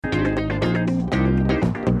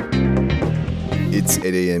It's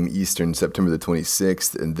 8 a.m. Eastern, September the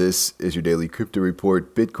 26th, and this is your daily crypto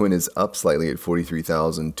report. Bitcoin is up slightly at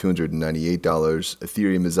 $43,298.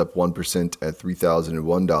 Ethereum is up 1% at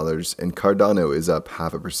 $3,001, and Cardano is up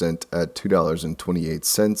 0.5% at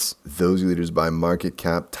 $2.28. Those are leaders by market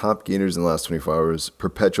cap. Top gainers in the last 24 hours: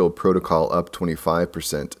 Perpetual Protocol up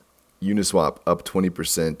 25%, Uniswap up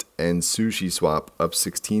 20%, and SushiSwap up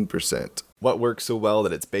 16%. What works so well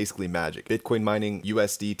that it's basically magic? Bitcoin mining,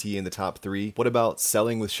 USDT in the top 3. What about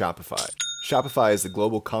selling with Shopify? Shopify is the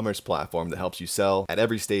global commerce platform that helps you sell at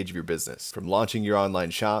every stage of your business. From launching your online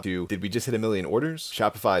shop to, did we just hit 1 million orders?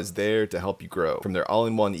 Shopify is there to help you grow. From their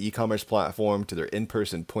all-in-one e-commerce platform to their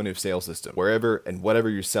in-person point-of-sale system. Wherever and whatever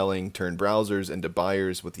you're selling, turn browsers into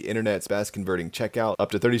buyers with the internet's best converting checkout, up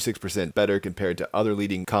to 36% better compared to other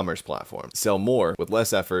leading commerce platforms. Sell more with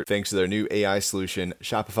less effort thanks to their new AI solution,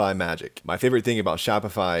 Shopify Magic. My favorite thing about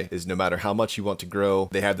Shopify is no matter how much you want to grow,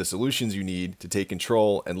 they have the solutions you need to take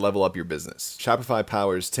control and level up your business. Shopify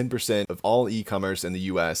powers 10% of all e-commerce in the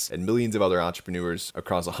US and millions of other entrepreneurs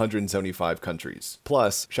across 175 countries.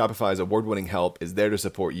 Plus, Shopify's award-winning help is there to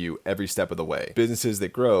support you every step of the way. Businesses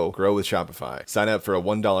that grow with Shopify. Sign up for a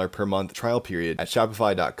 $1 per month trial period at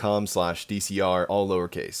shopify.com/DCR, all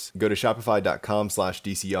lowercase. Go to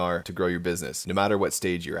shopify.com/DCR to grow your business, no matter what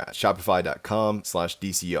stage you're at.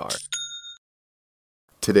 Shopify.com/DCR.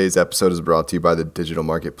 Today's episode is brought to you by the digital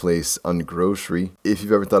marketplace Ungrocery. If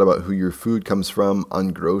you've ever thought about who your food comes from,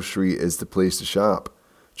 Ungrocery is the place to shop.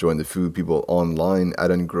 Join the food people online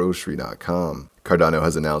at ungrocery.com. Cardano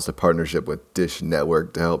has announced a partnership with Dish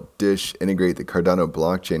Network to help Dish integrate the Cardano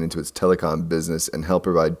blockchain into its telecom business and help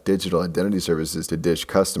provide digital identity services to Dish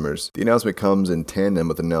customers. The announcement comes in tandem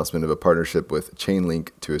with an announcement of a partnership with Chainlink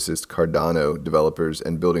to assist Cardano developers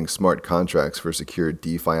in building smart contracts for secure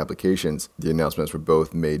DeFi applications. The announcements were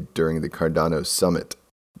both made during the Cardano Summit.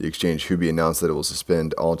 The exchange Huobi announced that it will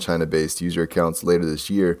suspend all China-based user accounts later this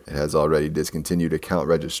year. It has already discontinued account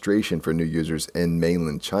registration for new users in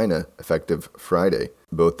mainland China, effective Friday.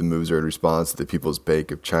 Both the moves are in response to the People's Bank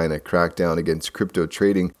of China crackdown against crypto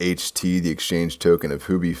trading. HT, the exchange token of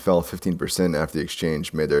Huobi, fell 15% after the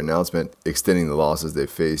exchange made their announcement, extending the losses they've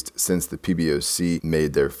faced since the PBOC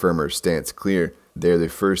made their firmer stance clear. They are the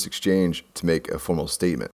first exchange to make a formal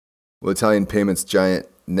statement. Well, Italian payments giant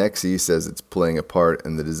Nexi says it's playing a part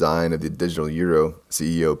in the design of the digital euro.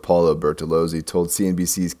 CEO Paolo Bertolozzi told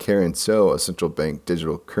CNBC's Karen So a central bank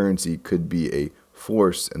digital currency could be a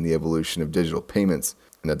force in the evolution of digital payments,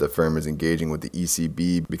 and that the firm is engaging with the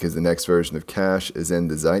ECB because the next version of cash is in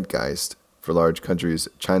the zeitgeist. For large countries,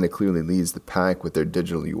 China clearly leads the pack with their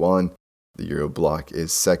digital yuan. The Euro bloc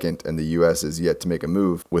is second, and the U.S. is yet to make a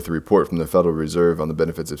move, with a report from the Federal Reserve on the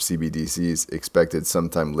benefits of CBDCs expected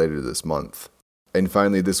sometime later this month. And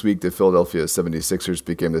finally, this week, the Philadelphia 76ers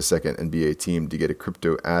became the second NBA team to get a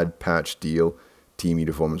crypto ad patch deal. Team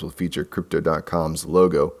uniforms will feature Crypto.com's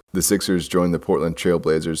logo. The Sixers joined the Portland Trail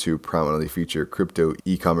Blazers, who prominently feature crypto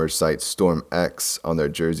e-commerce site StormX on their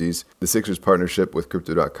jerseys. The Sixers' partnership with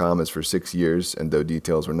Crypto.com is for 6 years, and though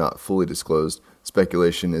details were not fully disclosed,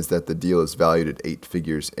 speculation is that the deal is valued at 8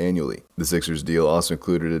 figures annually. The Sixers deal also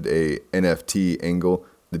included a NFT angle.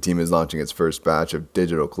 The team is launching its first batch of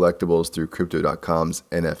digital collectibles through Crypto.com's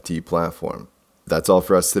NFT platform. That's all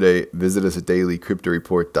for us today. Visit us at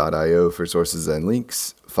dailycryptoreport.io for sources and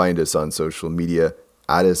links. Find us on social media,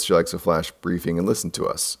 add us to your Alexa Flash briefing, and listen to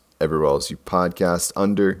us everywhere else you podcast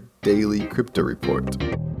under Daily Crypto Report.